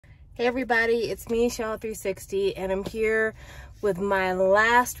Hey everybody, it's me, Shell360, and I'm here with my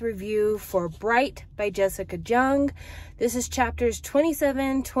last review for Bright by Jessica Jung. This is chapters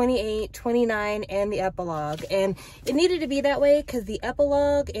 27, 28, 29, and the epilogue. And it needed to be that way because the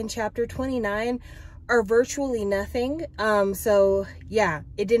epilogue and chapter 29 are virtually nothing. So yeah,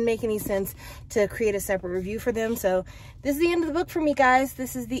 it didn't make any sense to create a separate review for them. So this is the end of the book for me, guys.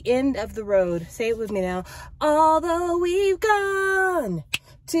 This is the end of the road. Say it with me now. Although we've gone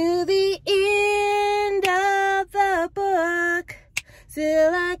to the end of the book,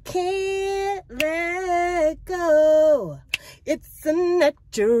 still I can't let go. It's a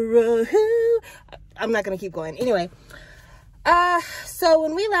natural. I'm not gonna keep going. Anyway, so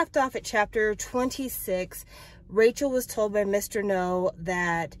when we left off at chapter 26, Rachel was told by Mr. No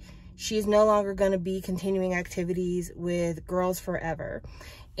that she's no longer going to be continuing activities with Girls Forever.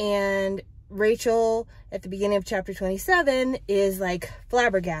 And Rachel, at the beginning of chapter 27, is like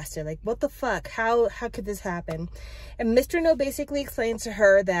flabbergasted. Like, what the fuck? How could this happen? And Mr. No basically explains to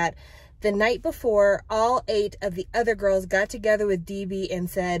her that the night before, all 8 of the other girls got together with DB and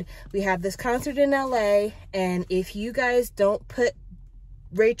said, we have this concert in LA, and if you guys don't put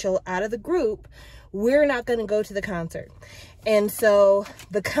Rachel out of the group, we're not going to go to the concert. And so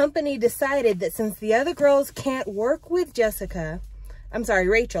the company decided that since the other girls can't work with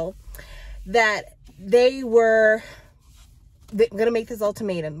Rachel, that they were going to make this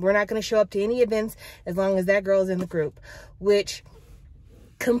ultimatum. We're not going to show up to any events as long as that girl's in the group, which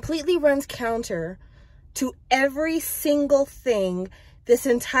completely runs counter to every single thing this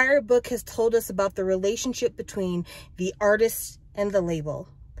entire book has told us about the relationship between the artist and the label.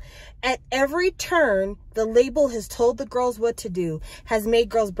 At every turn, the label has told the girls what to do, has made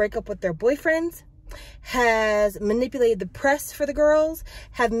girls break up with their boyfriends, has manipulated the press for the girls,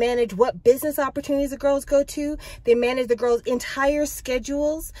 have managed what business opportunities the girls go to. They manage the girls' entire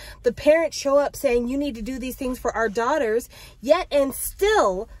schedules. The parents show up saying, you need to do these things for our daughters. Yet and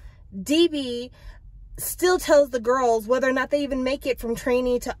still, DB still tells the girls whether or not they even make it from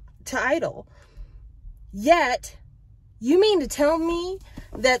trainee to idol. Yet, you mean to tell me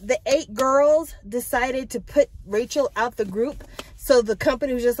that the 8 girls decided to put Rachel out the group? So the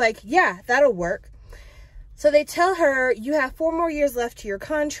company was just like, yeah, that'll work. So they tell her, you have 4 more years left to your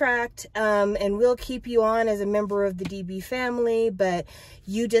contract, and we'll keep you on as a member of the DB family, but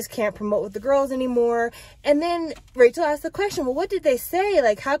you just can't promote with the girls anymore. And then Rachel asked the question, well, what did they say?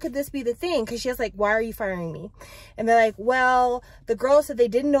 Like, how could this be the thing? Because she's like, why are you firing me? And they're like, well, the girls said they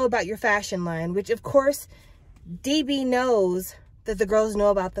didn't know about your fashion line, which of course, DB knows that the girls know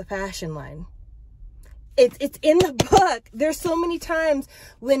about the fashion line. It's in the book. There's so many times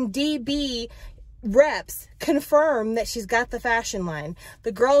when DB reps confirm that she's got the fashion line.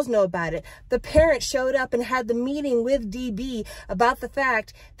 The girls know about it. The parents showed up and had the meeting with DB about the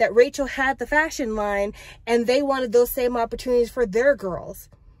fact that Rachel had the fashion line and they wanted those same opportunities for their girls.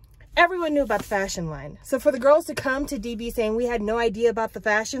 Everyone knew about the fashion line. So for the girls to come to DB saying we had no idea about the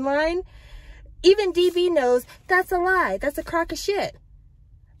fashion line, even DB knows that's a lie. That's a crock of shit.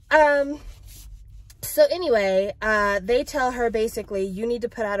 So anyway, they tell her basically, you need to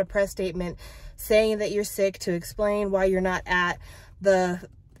put out a press statement saying that you're sick to explain why you're not at the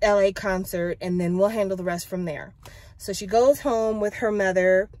LA concert, and then we'll handle the rest from there. So she goes home with her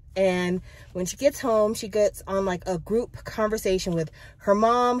mother, and when she gets home, she gets on like a group conversation with her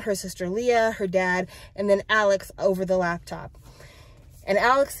mom, her sister Leah, her dad, and then Alex over the laptop. And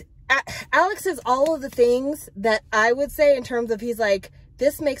Alex says all of the things that I would say in terms of, he's like,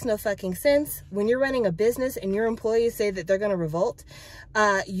 this makes no fucking sense. When you're running a business and your employees say that they're going to revolt,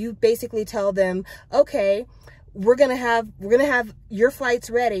 you basically tell them, okay, we're going to have your flights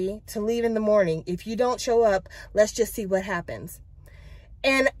ready to leave in the morning. If you don't show up, let's just see what happens.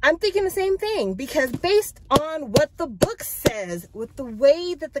 And I'm thinking the same thing, because based on what the book says, with the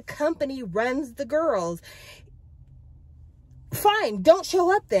way that the company runs the girls, fine, don't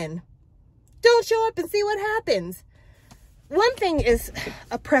show up then. Don't show up and see what happens. One thing is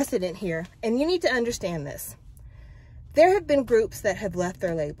a precedent here, and you need to understand this. There have been groups that have left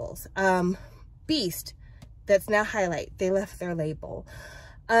their labels. Beast, that's now Highlight, they left their label.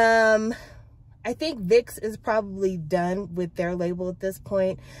 I think VIX is probably done with their label at this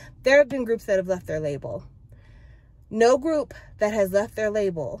point. There have been groups that have left their label. No group that has left their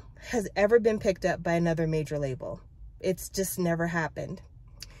label has ever been picked up by another major label. It's just never happened.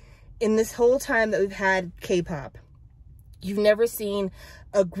 In this whole time that we've had K-pop, you've never seen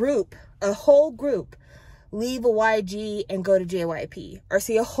a whole group, leave a YG and go to JYP, or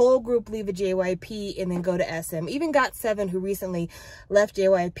see a whole group leave a JYP and then go to SM. Even GOT7, who recently left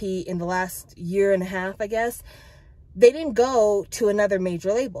JYP in the last year and a half, I guess, they didn't go to another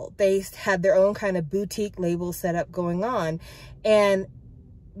major label. They had their own kind of boutique label setup going on. And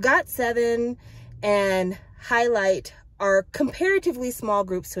GOT7 and Highlight are comparatively small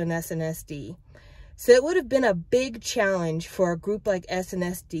groups to an SNSD. So it would have been a big challenge for a group like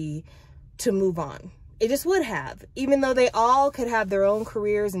SNSD to move on. It just would have. Even though they all could have their own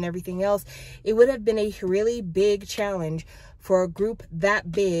careers and everything else, it would have been a really big challenge for a group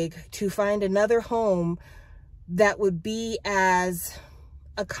that big to find another home that would be as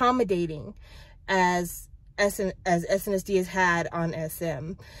accommodating as SNSD has had on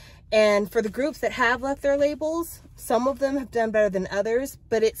SM. And for the groups that have left their labels, some of them have done better than others,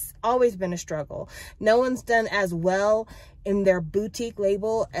 but it's always been a struggle. No one's done as well in their boutique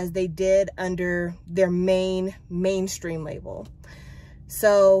label as they did under their mainstream label.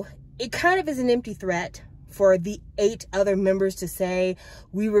 So it kind of is an empty threat for the 8 other members to say,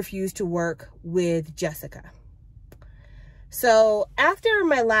 we refuse to work with Jessica. So after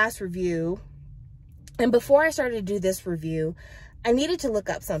my last review, and before I started to do this review, I needed to look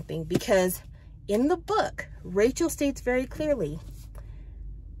up something, because in the book, Rachel states very clearly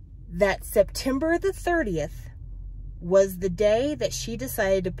that September the 30th was the day that she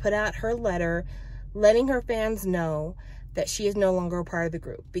decided to put out her letter letting her fans know that she is no longer a part of the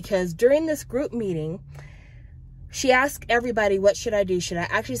group. Because during this group meeting, she asked everybody, what should I do? Should I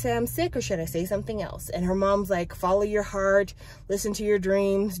actually say I'm sick, or should I say something else? And her mom's like, follow your heart, listen to your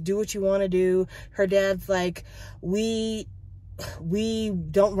dreams, do what you want to do. Her dad's like, we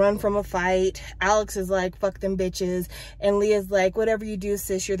don't run from a fight. Alex is like, fuck them bitches. And Leah's like, whatever you do,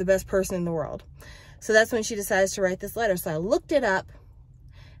 sis, you're the best person in the world. So that's when she decides to write this letter. So I looked it up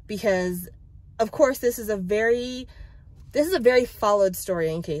because, of course, this is a very followed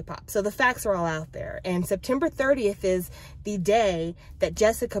story in K-pop. So the facts are all out there. And September 30th is the day that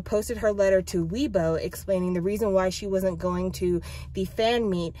Jessica posted her letter to Weibo explaining the reason why she wasn't going to the fan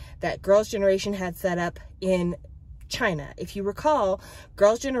meet that Girls' Generation had set up in China. If you recall,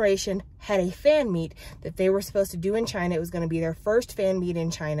 Girls' Generation had a fan meet that they were supposed to do in China. It was going to be their first fan meet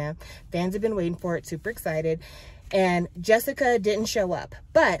in China. Fans have been waiting for it, super excited. And Jessica didn't show up.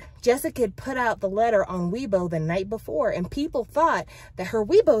 But Jessica had put out the letter on Weibo the night before, and people thought that her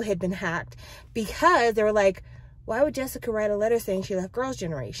Weibo had been hacked because they were like, why would Jessica write a letter saying she left Girls'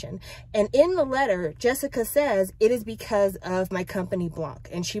 Generation? And in the letter, Jessica says, it is because of my company Blanc.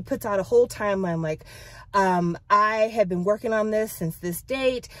 And she puts out a whole timeline like, I have been working on this since this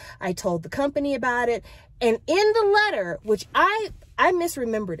date. I told the company about it. And in the letter, which I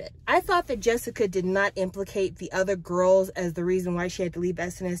misremembered it. I thought that Jessica did not implicate the other girls as the reason why she had to leave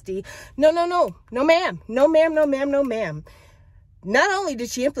SNSD. No, ma'am. No, ma'am. Not only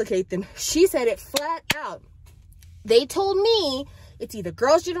did she implicate them, she said it flat out. They told me it's either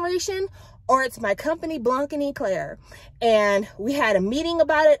Girls' Generation or it's my company, Blanc and Eclair. And we had a meeting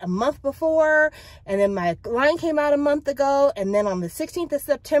about it a month before, and then my line came out a month ago, and then on the 16th of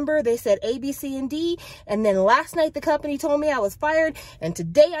September, they said A, B, C, and D, and then last night the company told me I was fired, and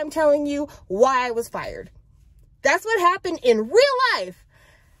today I'm telling you why I was fired. That's what happened in real life.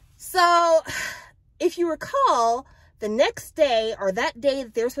 So, if you recall, the next day, or that day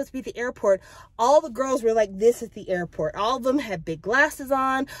that they were supposed to be at the airport, all the girls were like this at the airport. All of them had big glasses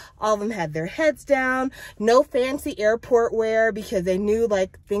on. All of them had their heads down. No fancy airport wear because they knew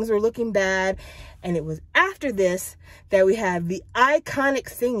like things were looking bad. And it was after this that we had the iconic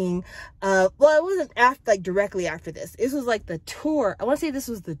singing of, well, it wasn't after, like directly after this. This was like the tour. I want to say this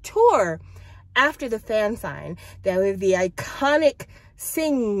was the tour after the fan sign that we have the iconic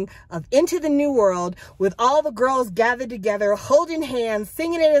singing of Into the New World with all the girls gathered together, holding hands,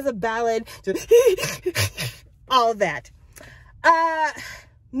 singing it as a ballad, all of that.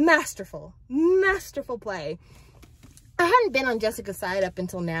 Masterful play. I hadn't been on Jessica's side up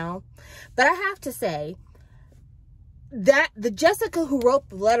until now, but I have to say that the Jessica who wrote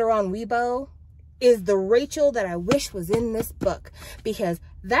the letter on Weibo is the Rachel that I wish was in this book, because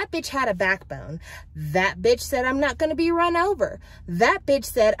that bitch had a backbone. That bitch said, I'm not going to be run over. That bitch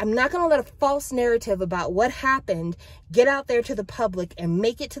said, I'm not going to let a false narrative about what happened get out there to the public and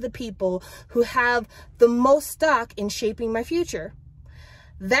make it to the people who have the most stock in shaping my future.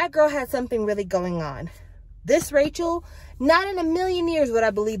 That girl had something really going on. This Rachel, not in a million years would I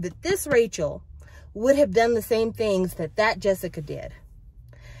believe that this Rachel would have done the same things that Jessica did.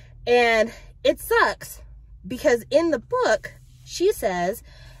 And it sucks because in the book, she says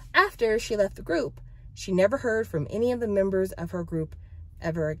after she left the group, she never heard from any of the members of her group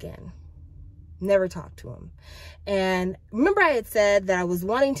ever again. Never talked to them. And remember I had said that I was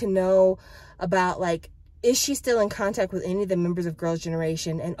wanting to know about like is she still in contact with any of the members of Girls'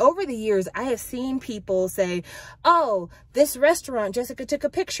 Generation? And over the years, I have seen people say, oh, this restaurant Jessica took a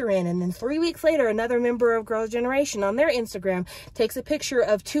picture in, and then 3 weeks later, another member of Girls' Generation on their Instagram takes a picture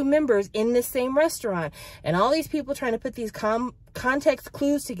of 2 members in this same restaurant. And all these people trying to put these context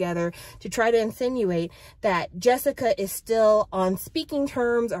clues together to try to insinuate that Jessica is still on speaking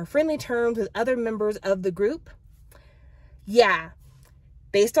terms or friendly terms with other members of the group. Yeah,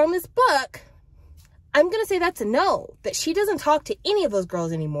 based on this book, I'm going to say that's a no, that she doesn't talk to any of those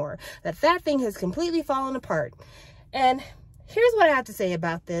girls anymore, that thing has completely fallen apart. And here's what I have to say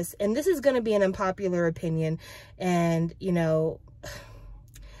about this, and this is going to be an unpopular opinion, and, you know,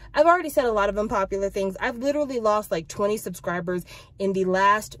 I've already said a lot of unpopular things. I've literally lost like 20 subscribers in the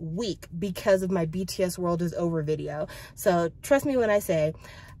last week because of my BTS World is Over video. So trust me when I say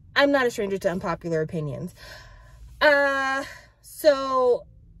I'm not a stranger to unpopular opinions. So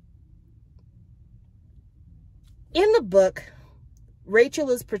in the book, Rachel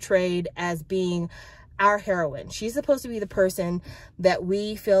is portrayed as being our heroine. She's supposed to be the person that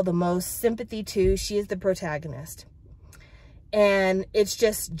we feel the most sympathy to. She is the protagonist. And it's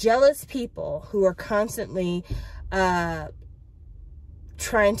just jealous people who are constantly trying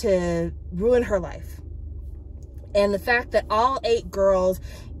to ruin her life. And the fact that all 8 girls,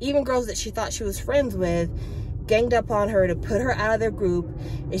 even girls that she thought she was friends with, ganged up on her to put her out of their group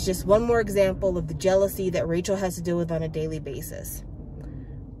is just one more example of the jealousy that Rachel has to deal with on a daily basis.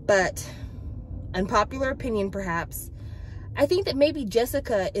 But, unpopular opinion perhaps, I think that maybe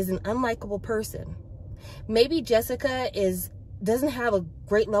Jessica is an unlikable person. Maybe Jessica doesn't have a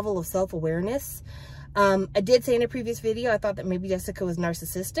great level of self-awareness. I did say in a previous video, I thought that maybe Jessica was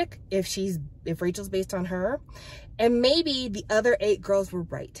narcissistic if Rachel's based on her. And maybe the other 8 girls were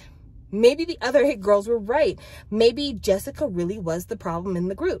right. Maybe the other 8 girls were right. Maybe Jessica really was the problem in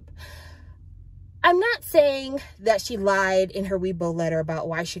the group. I'm not saying that she lied in her Weibo letter about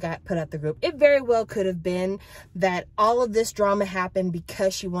why she got put out the group. It very well could have been that all of this drama happened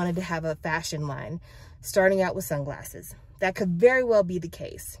because she wanted to have a fashion line, starting out with sunglasses. That could very well be the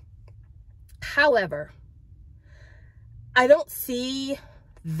case. However, I don't see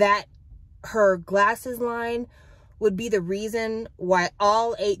that her glasses line would be the reason why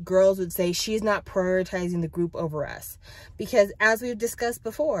all 8 girls would say she's not prioritizing the group over us. Because as we've discussed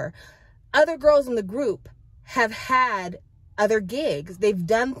before, other girls in the group have had other gigs. They've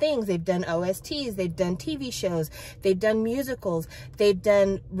done things. They've done OSTs. They've done TV shows. They've done musicals. They've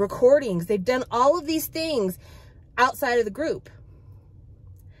done recordings. They've done all of these things outside of the group.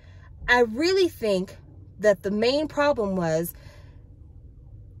 I really think that the main problem was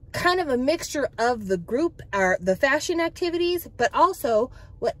kind of a mixture of the group, or the fashion activities, but also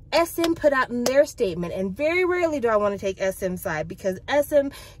what SM put out in their statement. And very rarely do I want to take SM's side, because SM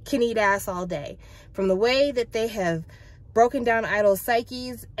can eat ass all day. From the way that they have broken down idol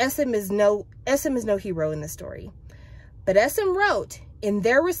psyches, SM is no hero in this story. But SM wrote in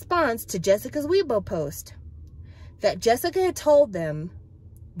their response to Jessica's Weibo post that Jessica had told them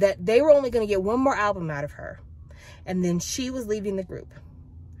that they were only going to get one more album out of her, and then she was leaving the group.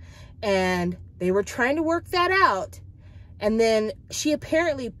 And they were trying to work that out, and then she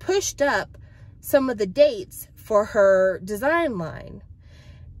apparently pushed up some of the dates for her design line.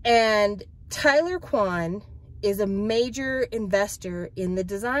 And Tyler Kwan is a major investor in the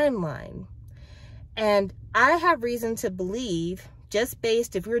design line. And I have reason to believe, just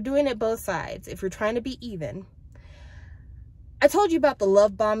based, if you're doing it both sides, if you're trying to be even, I told you about the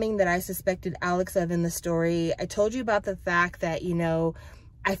love bombing that I suspected Alex of in the story. I told you about the fact that, you know,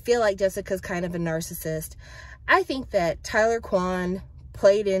 I feel like Jessica's kind of a narcissist. I think that Tyler Kwan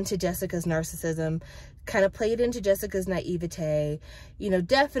played into Jessica's narcissism, kind of played into Jessica's naivete. You know,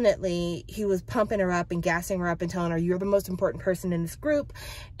 definitely he was pumping her up and gassing her up and telling her, you're the most important person in this group.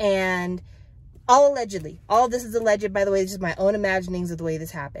 And all allegedly, all of this is alleged, by the way, it's just my own imaginings of the way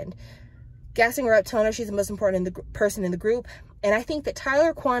this happened. Gassing her up, telling her she's the most important person in the group. And I think that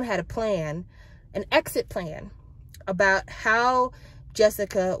Tyler Kwan had a plan, an exit plan, about how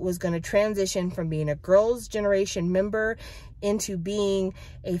Jessica was going to transition from being a Girls' Generation member into being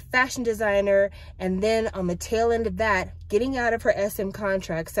a fashion designer, and then on the tail end of that, getting out of her SM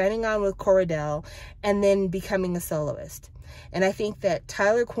contract, signing on with Corridel, and then becoming a soloist. And I think that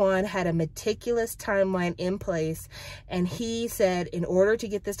Tyler Kwan had a meticulous timeline in place, and he said, in order to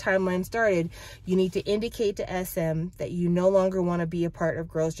get this timeline started, you need to indicate to SM that you no longer want to be a part of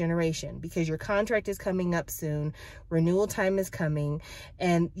Girls' Generation, because your contract is coming up soon, renewal time is coming,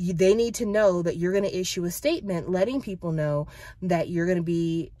 and they need to know that you're going to issue a statement letting people know that you're going to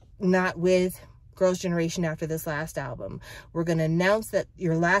be not with Girls' Generation after this last album. We're going to announce that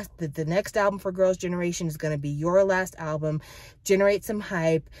the next album for Girls' Generation is going to be your last album. Generate some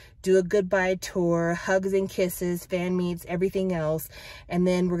hype, do a goodbye tour, hugs and kisses, fan meets, everything else. And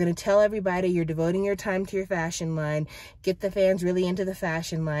then we're going to tell everybody you're devoting your time to your fashion line, get the fans really into the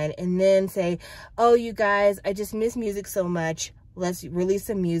fashion line, and then say, oh, you guys, I just miss music so much. Let's release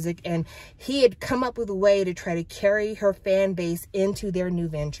some music. And he had come up with a way to try to carry her fan base into their new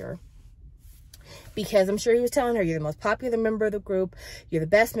venture. Because I'm sure he was telling her, you're the most popular member of the group, you're the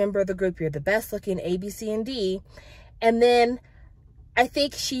best member of the group, you're the best looking A, B, C, and D. And then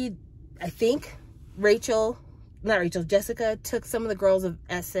Jessica took some of the girls of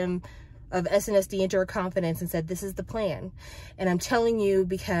SNSD into her confidence and said, this is the plan. And I'm telling you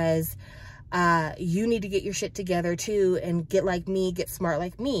because you need to get your shit together too and get like me, get smart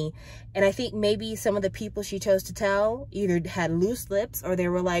like me. And I think maybe some of the people she chose to tell either had loose lips or they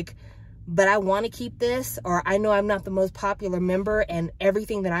were like, but I want to keep this, or I know I'm not the most popular member and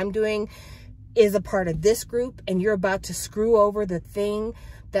everything that I'm doing is a part of this group and you're about to screw over the thing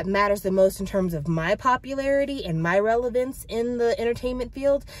that matters the most in terms of my popularity and my relevance in the entertainment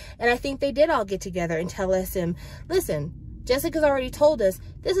field. And I think they did all get together and tell SM, listen, Jessica's already told us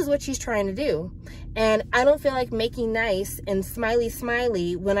this is what she's trying to do. And I don't feel like making nice and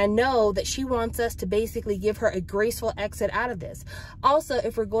smiley when I know that she wants us to basically give her a graceful exit out of this. Also,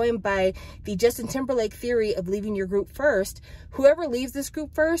 if we're going by the Justin Timberlake theory of leaving your group first, whoever leaves this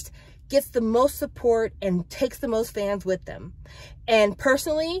group first gets the most support and takes the most fans with them. And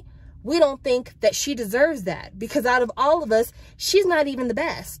personally, we don't think that she deserves that because out of all of us, she's not even the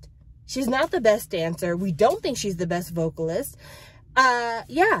best. She's not the best dancer. We don't think she's the best vocalist.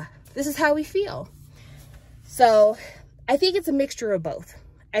 Yeah, this is how we feel. So I think it's a mixture of both.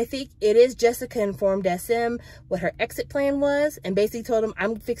 I think it is Jessica informed SM what her exit plan was and basically told him,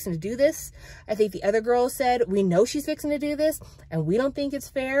 I'm fixing to do this. I think the other girls said, we know she's fixing to do this and we don't think it's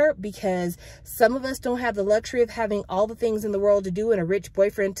fair because some of us don't have the luxury of having all the things in the world to do and a rich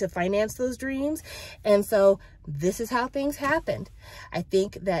boyfriend to finance those dreams. And so this is how things happened. I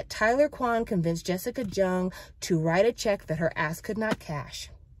think that Tyler Kwan convinced Jessica Jung to write a check that her ass could not cash.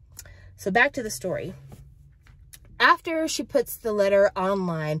 So back to the story. After she puts the letter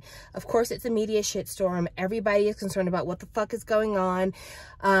online, of course, it's a media shitstorm. Everybody is concerned about what the fuck is going on.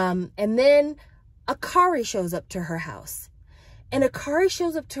 And then Akari shows up to her house. And Akari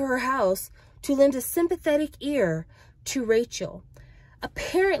shows up to her house to lend a sympathetic ear to Rachel.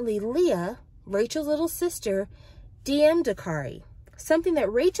 Apparently, Leah, Rachel's little sister, DM'd Akari. Something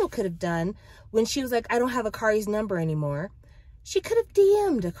that Rachel could have done when she was like, I don't have Akari's number anymore. She could have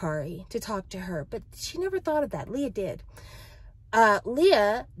DM'd Akari to talk to her, but she never thought of that. Leah did.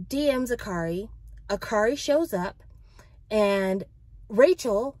 Leah DMs Akari. Akari shows up, and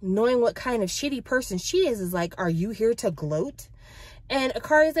Rachel, knowing what kind of shitty person she is like, are you here to gloat? And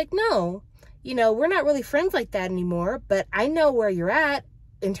Akari's like, no, you know, we're not really friends like that anymore, but I know where you're at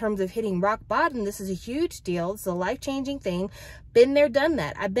in terms of hitting rock bottom. This is a huge deal. It's a life-changing thing. Been there, done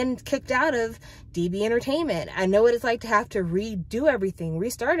that. I've been kicked out of DB Entertainment. I know what it's like to have to redo everything,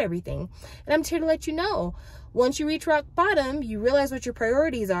 restart everything. And I'm here to let you know, once you reach rock bottom, you realize what your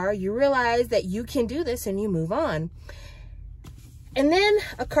priorities are. You realize that you can do this and you move on. And then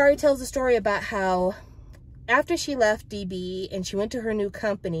Akari tells a story about how after she left DB and she went to her new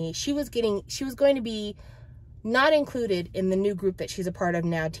company, she was going to be not included in the new group that she's a part of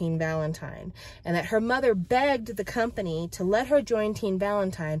now, Teen Valentine, and that her mother begged the company to let her join Teen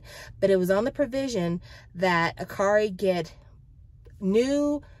Valentine, but it was on the provision that Akari get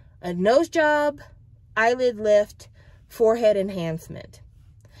a nose job, eyelid lift, forehead enhancement.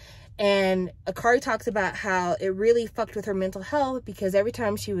 And Akari talks about how it really fucked with her mental health because every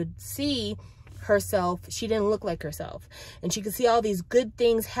time she would see herself, she didn't look like herself, and she could see all these good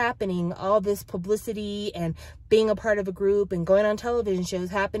things happening, all this publicity and being a part of a group and going on television shows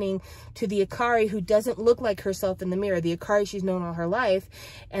happening to the Akari who doesn't look like herself in the mirror, the Akari she's known all her life,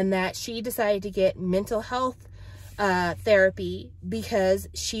 and that she decided to get mental health therapy because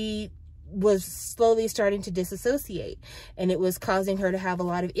she was slowly starting to disassociate, and it was causing her to have a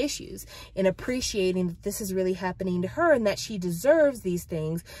lot of issues, and appreciating that this is really happening to her and that she deserves these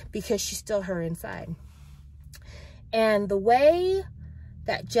things because she's still her inside. And the way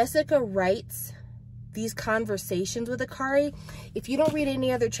that Jessica writes these conversations with Akari, if you don't read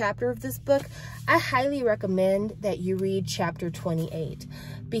any other chapter of this book, I highly recommend that you read chapter 28,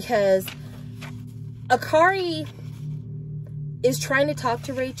 because Akari is trying to talk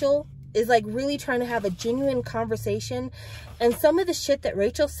to Rachel, is like really trying to have a genuine conversation, and some of the shit that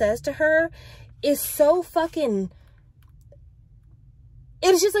Rachel says to her is so fucking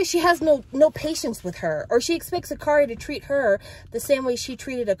it's just like she has no patience with her, or she expects Akari to treat her the same way she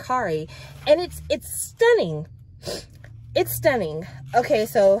treated Akari. And it's stunning. It's stunning. Okay,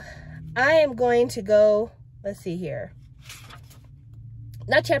 so I am going to go, let's see here.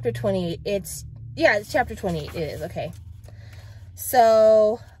 Not chapter 28. It's chapter 28. It is. Okay.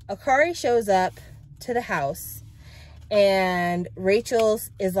 So Akari shows up to the house, and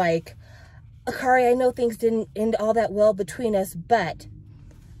Rachel's is like, Akari, I know things didn't end all that well between us, but,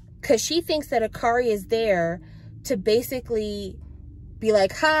 because she thinks that Akari is there to basically be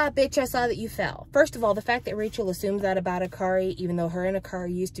like, ha, bitch, I saw that you fell. First of all, the fact that Rachel assumes that about Akari, even though her and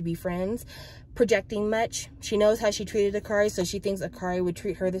Akari used to be friends, projecting much. She knows how she treated Akari, so she thinks Akari would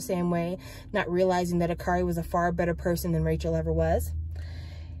treat her the same way, not realizing that Akari was a far better person than Rachel ever was.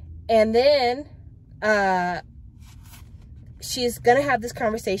 And then she's gonna have this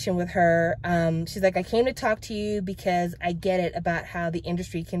conversation with her. She's like, I came to talk to you because I get it about how the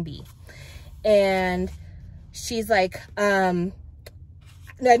industry can be. And she's like, I've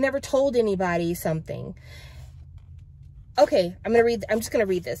never told anybody something. Okay, I'm just gonna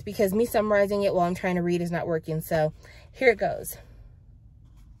read this because me summarizing it while I'm trying to read is not working. So here it goes.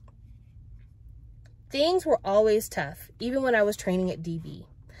 Things were always tough, even when I was training at DB.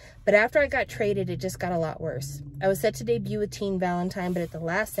 But after I got traded, it just got a lot worse. I was set to debut with Teen Valentine, but at the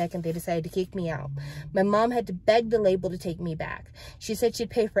last second, they decided to kick me out. My mom had to beg the label to take me back. She said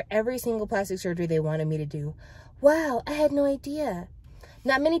she'd pay for every single plastic surgery they wanted me to do. Wow, I had no idea.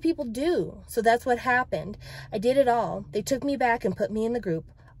 Not many people do, so that's what happened. I did it all. They took me back and put me in the group.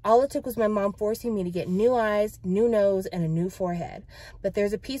 All it took was my mom forcing me to get new eyes, new nose, and a new forehead. But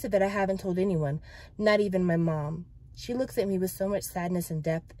there's a piece of it I haven't told anyone, not even my mom. She looks at me with so much sadness and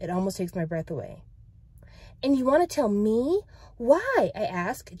depth, it almost takes my breath away. And you want to tell me? Why? I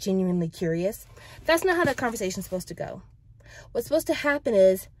ask, genuinely curious. That's not how that conversation's supposed to go. What's supposed to happen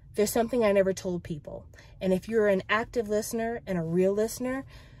is, there's something I never told people. And if you're an active listener and a real listener,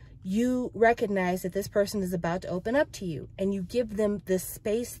 you recognize that this person is about to open up to you, and you give them the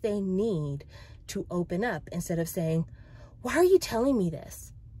space they need to open up instead of saying, why are you telling me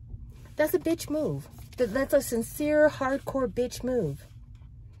this? That's a bitch move. That's a sincere, hardcore bitch move.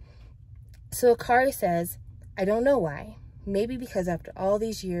 So Akari says, I don't know why. Maybe because after all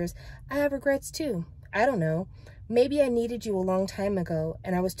these years, I have regrets too. I don't know. Maybe I needed you a long time ago,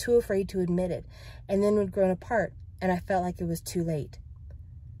 and I was too afraid to admit it, and then we'd grown apart, and I felt like it was too late.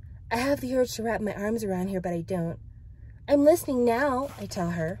 I have the urge to wrap my arms around here, but I don't. I'm listening now, I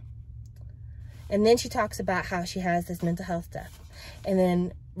tell her. And then she talks about how she has this mental health stuff. And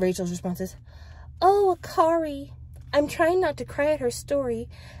then Rachel's response is, oh, Akari. I'm trying not to cry at her story.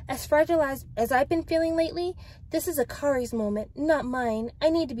 As fragile as I've been feeling lately, this is Akari's moment, not mine. I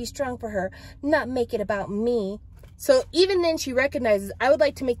need to be strong for her, not make it about me. So even then she recognizes, I would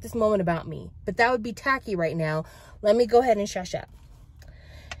like to make this moment about me, but that would be tacky right now. Let me go ahead and shush up.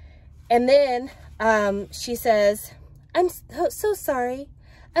 And then she says, I'm so sorry.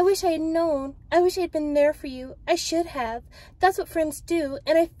 I wish I had known. I wish I had been there for you. I should have. That's what friends do,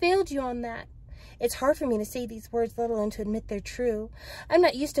 and I failed you on that. It's hard for me to say these words, let alone to admit they're true. I'm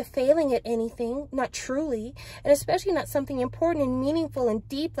not used to failing at anything, not truly, and especially not something important and meaningful and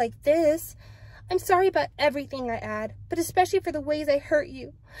deep like this. I'm sorry about everything I add, but especially for the ways I hurt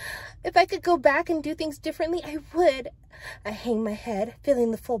you. If I could go back and do things differently, I would. I hang my head,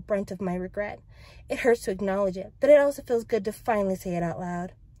 feeling the full brunt of my regret. It hurts to acknowledge it, but it also feels good to finally say it out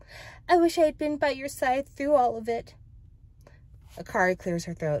loud. I wish I had been by your side through all of it. Akari clears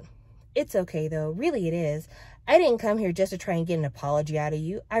her throat. It's okay, though. Really, it is. I didn't come here just to try and get an apology out of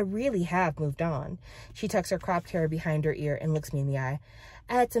you. I really have moved on. She tucks her cropped hair behind her ear and looks me in the eye.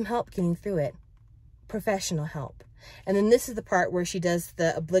 I had some help getting through it. Professional help. And then this is the part where she does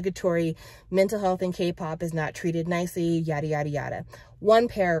the obligatory mental health in K-pop is not treated nicely, yada, yada, yada. One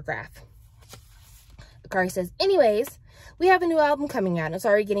paragraph. Akari says, anyways, we have a new album coming out, and it's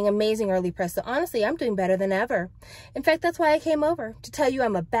already getting amazing early press, so honestly, I'm doing better than ever. In fact, that's why I came over, to tell you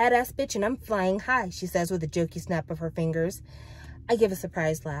I'm a badass bitch and I'm flying high, she says with a jokey snap of her fingers. I give a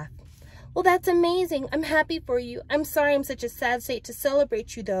surprised laugh. Well, that's amazing. I'm happy for you. I'm sorry I'm such a sad state to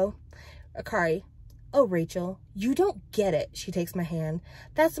celebrate you, though. Akari, oh, Rachel, you don't get it. She takes my hand.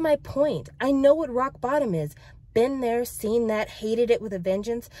 That's my point. I know what rock bottom is. Been there, seen that, hated it with a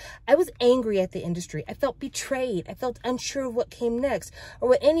vengeance. I was angry at the industry. I felt betrayed. I felt unsure of what came next or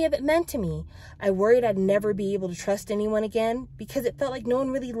what any of it meant to me. I worried I'd never be able to trust anyone again because it felt like no one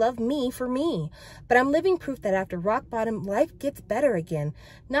really loved me for me. But I'm living proof that after rock bottom, life gets better again.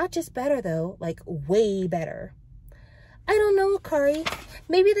 Not just better, though, like way better. I don't know, Akari.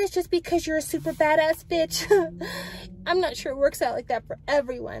 Maybe that's just because you're a super badass bitch. I'm not sure it works out like that for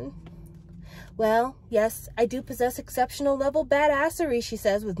everyone. Well, yes, I do possess exceptional level badassery, she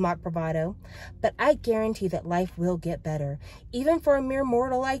says with mock bravado. But I guarantee that life will get better, even for a mere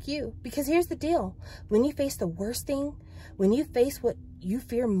mortal like you. Because here's the deal. When you face the worst thing, when you face what you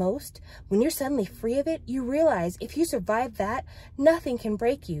fear most, when you're suddenly free of it, you realize if you survive that, nothing can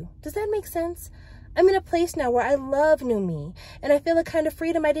break you. Does that make sense? I'm in a place now where I love new me, and I feel a kind of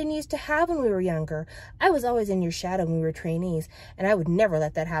freedom I didn't used to have when we were younger. I was always in your shadow when we were trainees, and I would never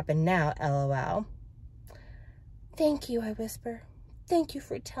let that happen now, LOL. Thank you, I whisper. Thank you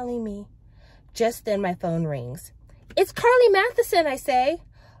for telling me. Just then my phone rings. It's Carly Matheson, I say.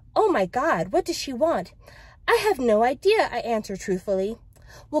 Oh my God, what does she want? I have no idea, I answer truthfully.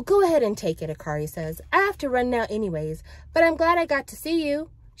 Well, go ahead and take it, Akari says. I have to run now anyways, but I'm glad I got to see you.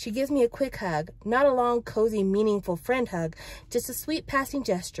 She gives me a quick hug, not a long, cozy, meaningful friend hug, just a sweet passing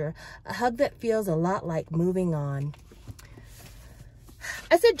gesture, a hug that feels a lot like moving on.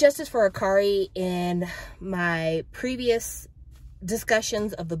 I said justice for Akari in my previous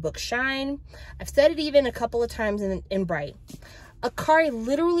discussions of the book Shine. I've said it even a couple of times in Bright. Akari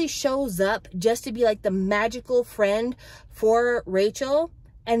literally shows up just to be like the magical friend for Rachel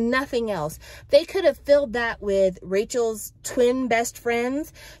and nothing else. They could have filled that with Rachel's twin best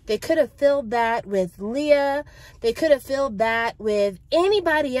friends. They could have filled that with Leah. They could have filled that with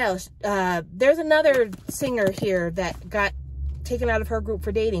anybody else. There's another singer here that got taken out of her group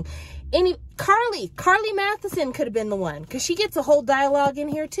for dating. Carly Matheson could have been the one, because she gets a whole dialogue in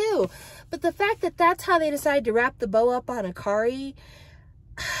here too. But the fact that that's how they decide to wrap the bow up on Akari,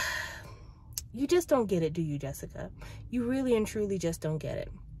 you just don't get it, do you, Jessica? You really and truly just don't get it.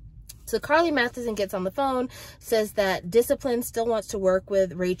 So Carly Matheson gets on the phone, says that Discipline still wants to work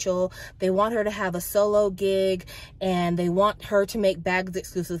with Rachel. They want her to have a solo gig, and they want her to make bags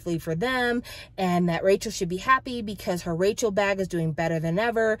exclusively for them, and that Rachel should be happy because her Rachel bag is doing better than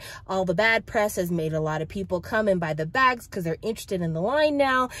ever. All the bad press has made a lot of people come and buy the bags because they're interested in the line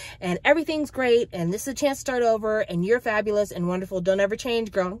now, and everything's great, and this is a chance to start over, and you're fabulous and wonderful. Don't ever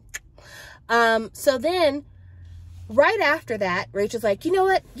change, girl. So then right after that, Rachel's like, you know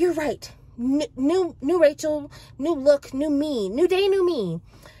what? You're right. New Rachel, new look, new me, new day, new me.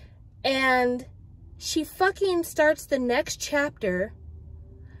 And she fucking starts the next chapter.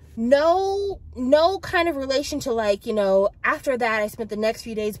 No kind of relation to, like, you know, after that I spent the next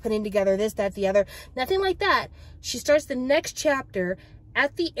few days putting together this, that, the other. Nothing like that. She starts the next chapter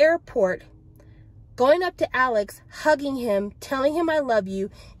at the airport, going up to Alex, hugging him, telling him I love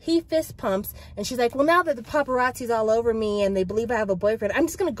you. He fist pumps, and she's like, well, now that the paparazzi's all over me and they believe I have a boyfriend, I'm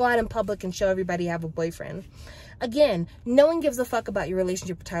just going to go out in public and show everybody I have a boyfriend. Again, no one gives a fuck about your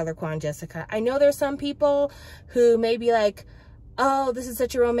relationship with Tyler Kwan, Jessica. I know there's some people who may be like, oh, this is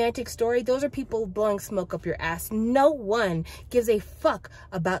such a romantic story. Those are people blowing smoke up your ass. No one gives a fuck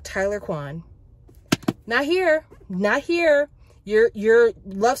about Tyler Kwan. Not here. Not here. Your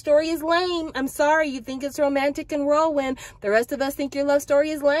love story is lame. I'm sorry. You think it's romantic and whirlwind. The rest of us think your love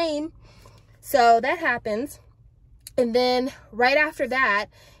story is lame. So that happens. And then right after that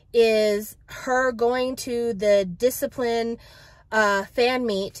is her going to the Discipline fan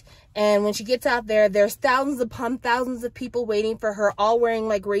meet. And when she gets out there, there's thousands upon thousands of people waiting for her, all wearing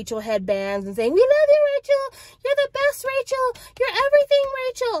like Rachel headbands and saying, we love you, Rachel. You're the best, Rachel. You're everything,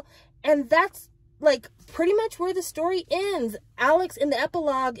 Rachel. And that's like pretty much where the story ends. Alex in the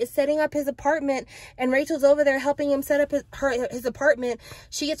epilogue is setting up his apartment, and Rachel's over there helping him set up his apartment.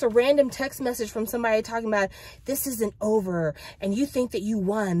 She gets a random text message from somebody talking about, this isn't over, and you think that you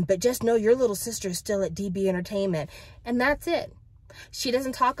won, but just know your little sister is still at DB Entertainment. And that's it. She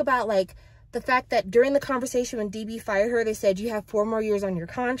doesn't talk about like the fact that during the conversation when DB fired her, they said you have 4 more years on your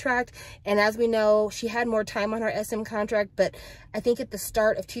contract. And as we know, she had more time on her SM contract, but I think at the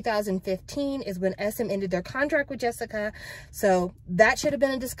start of 2015 is when SM ended their contract with Jessica. So that should have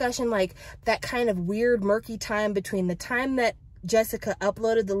been a discussion, like that kind of weird, murky time between the time that Jessica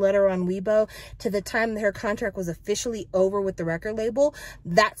uploaded the letter on Weibo to the time that her contract was officially over with the record label.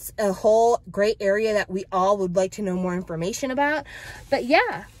 That's a whole great area that we all would like to know more information about. But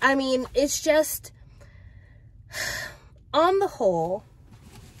yeah, I mean, it's just, on the whole,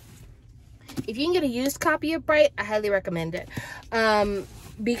 if you can get a used copy of Bright, I highly recommend it.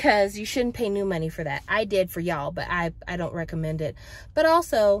 Because you shouldn't pay new money for that. I did for y'all, but I don't recommend it. But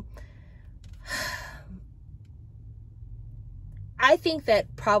also, I think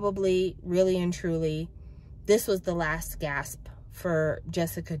that probably, really and truly, this was the last gasp for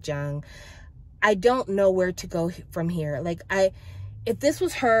Jessica Jung. I don't know where to go from here. Like, if this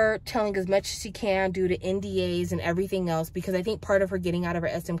was her telling as much as she can due to NDAs and everything else, because I think part of her getting out of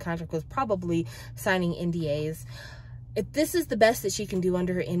her SM contract was probably signing NDAs. If this is the best that she can do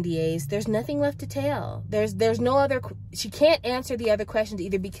under her NDAs, there's nothing left to tell. There's no other, she can't answer the other questions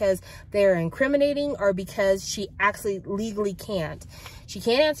either because they're incriminating or because she actually legally can't. She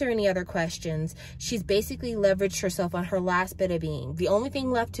can't answer any other questions. She's basically leveraged herself on her last bit of being. The only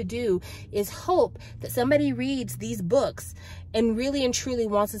thing left to do is hope that somebody reads these books and really and truly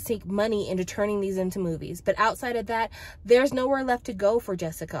wants to sink money into turning these into movies. But outside of that, there's nowhere left to go for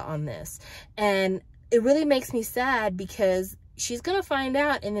Jessica on this. And it really makes me sad because she's going to find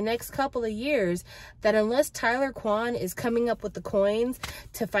out in the next couple of years that unless Tyler Kwan is coming up with the coins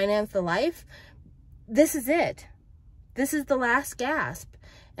to finance the life, this is it. This is the last gasp.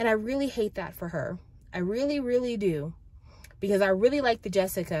 And I really hate that for her. I really, really do. Because I really like the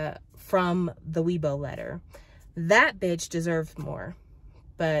Jessica from the Weibo letter. That bitch deserves more.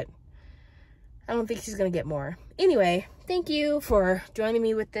 But I don't think she's going to get more. Anyway, thank you for joining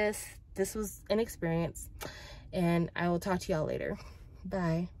me with this. This was an experience, and I will talk to y'all later.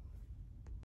 Bye.